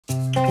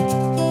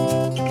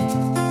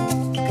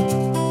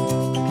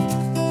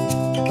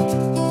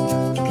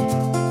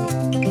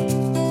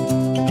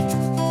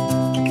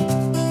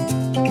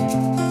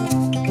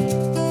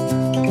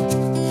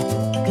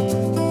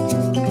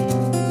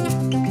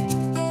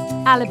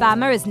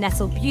Alabama is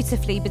nestled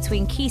beautifully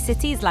between key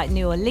cities like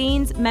New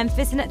Orleans,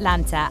 Memphis and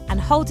Atlanta, and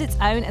holds its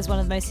own as one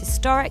of the most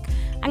historic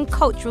and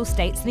cultural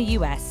states in the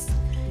US.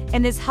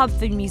 In this hub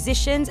for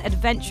musicians,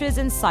 adventurers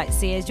and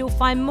sightseers, you'll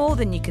find more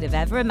than you could have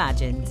ever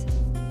imagined.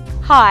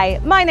 Hi,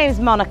 my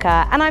name's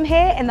Monica and I'm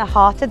here in the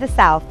heart of the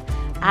South,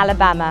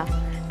 Alabama.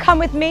 Come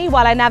with me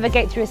while I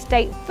navigate through a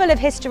state full of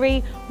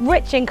history,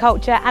 rich in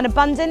culture and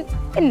abundant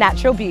in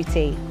natural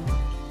beauty.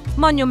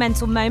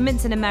 Monumental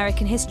moments in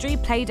American history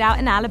played out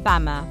in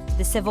Alabama,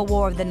 the Civil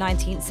War of the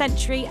 19th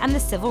century and the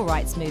Civil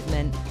Rights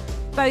Movement.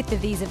 Both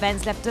of these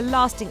events left a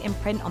lasting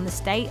imprint on the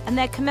state, and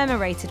they're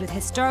commemorated with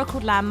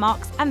historical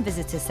landmarks and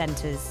visitor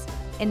centres.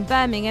 In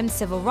Birmingham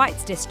Civil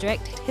Rights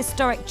District,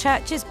 historic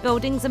churches,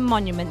 buildings and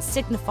monuments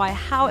signify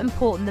how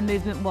important the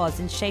movement was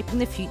in shaping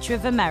the future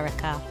of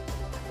America.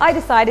 I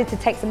decided to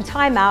take some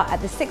time out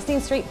at the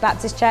 16th Street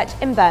Baptist Church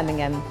in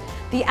Birmingham.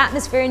 The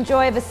atmosphere and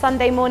joy of a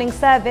Sunday morning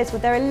service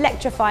with their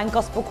electrifying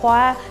gospel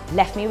choir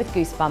left me with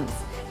goosebumps.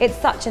 It's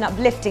such an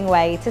uplifting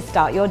way to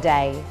start your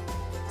day.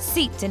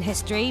 Steeped in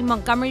history,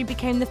 Montgomery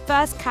became the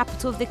first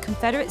capital of the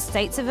Confederate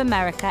States of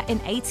America in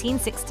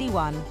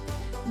 1861.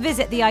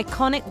 Visit the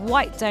iconic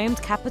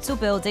white-domed Capitol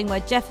building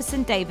where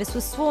Jefferson Davis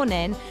was sworn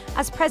in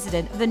as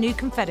President of the new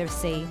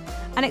Confederacy,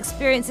 and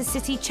experience a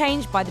city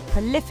changed by the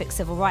prolific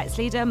civil rights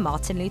leader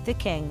Martin Luther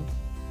King.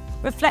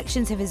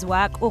 Reflections of his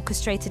work,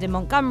 orchestrated in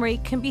Montgomery,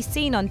 can be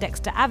seen on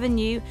Dexter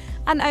Avenue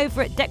and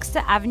over at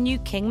Dexter Avenue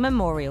King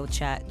Memorial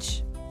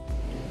Church.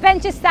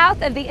 Venture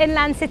south of the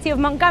inland city of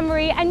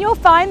Montgomery and you'll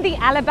find the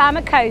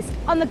Alabama coast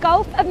on the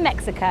Gulf of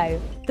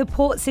Mexico. The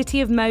port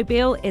city of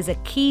Mobile is a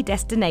key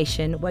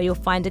destination where you'll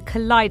find a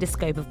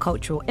kaleidoscope of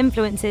cultural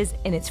influences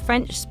in its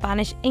French,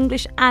 Spanish,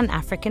 English and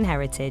African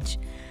heritage.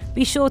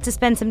 Be sure to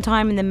spend some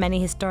time in the many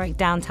historic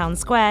downtown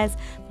squares,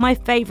 my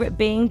favourite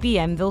being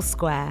Bienville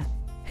Square.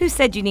 Who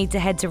said you need to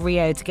head to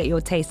Rio to get your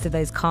taste of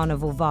those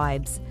carnival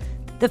vibes?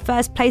 The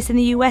first place in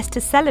the US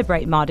to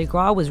celebrate Mardi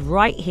Gras was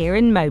right here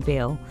in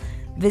Mobile.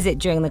 Visit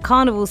during the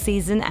carnival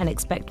season and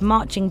expect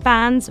marching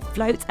bands,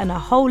 floats and a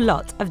whole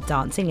lot of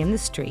dancing in the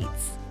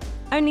streets.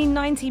 Only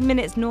 90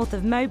 minutes north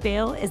of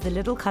Mobile is the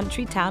little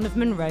country town of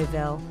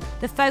Monroeville.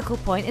 The focal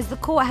point is the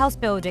courthouse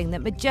building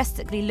that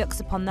majestically looks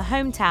upon the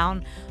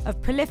hometown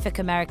of prolific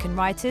American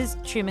writers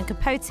Truman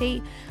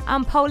Capote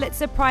and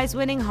Pulitzer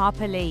Prize-winning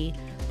Harper Lee,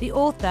 the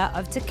author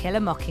of To Kill a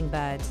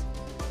Mockingbird.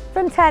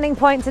 From turning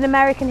points in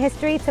American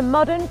history to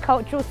modern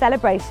cultural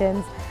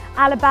celebrations,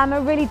 Alabama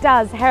really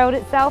does herald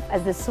itself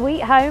as the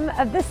sweet home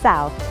of the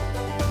South.